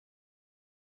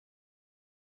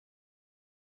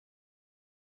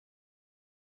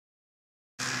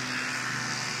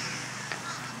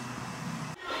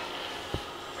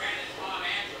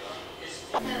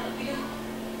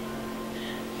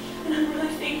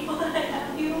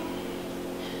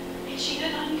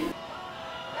cheated on you?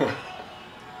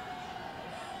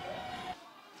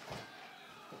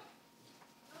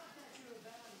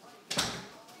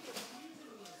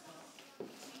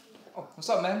 Oh, what's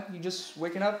up, man? You just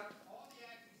waking up?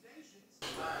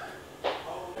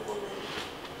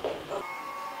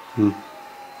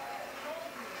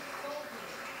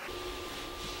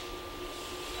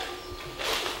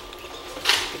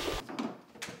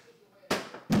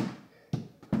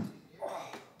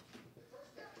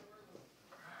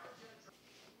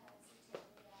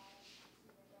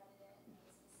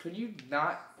 Could you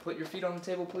not put your feet on the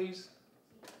table, please?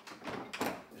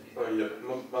 Oh, yeah,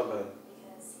 my bad.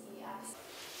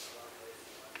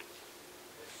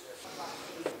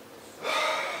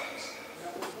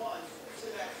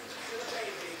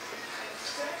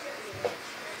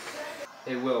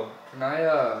 Hey, Will, can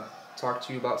I, talk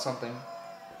to you about something?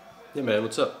 Yeah, man,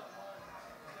 what's up?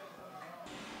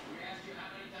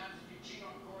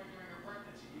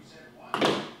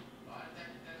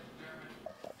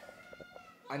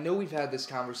 I know we've had this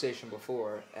conversation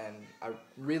before, and I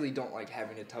really don't like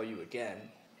having to tell you again,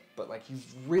 but, like, you've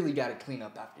really got to clean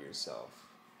up after yourself.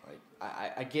 Like,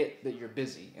 I get that you're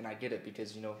busy, and I get it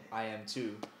because, you know, I am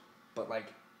too, but,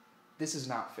 like, this is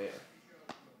not fair.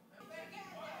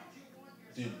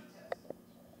 Dude,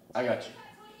 I got you.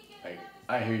 Like,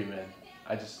 I hear you, man.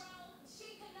 I just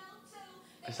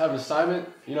have an assignment,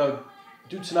 you know,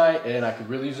 due tonight, and I could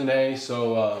really use an A,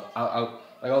 so I'll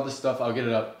like all this stuff, I'll get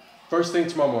it up first thing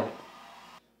tomorrow morning.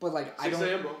 But, like, 6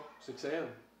 a.m., bro. 6 a.m.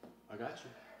 I got you.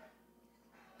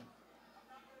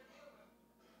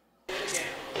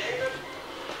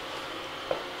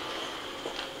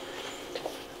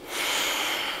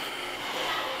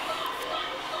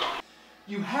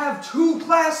 You have 2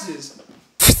 classes!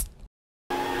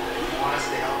 Want us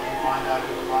to help you find out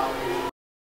who the father is?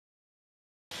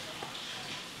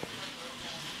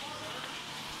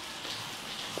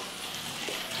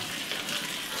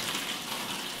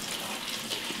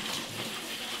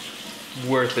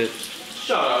 Worth it.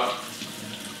 Shut up.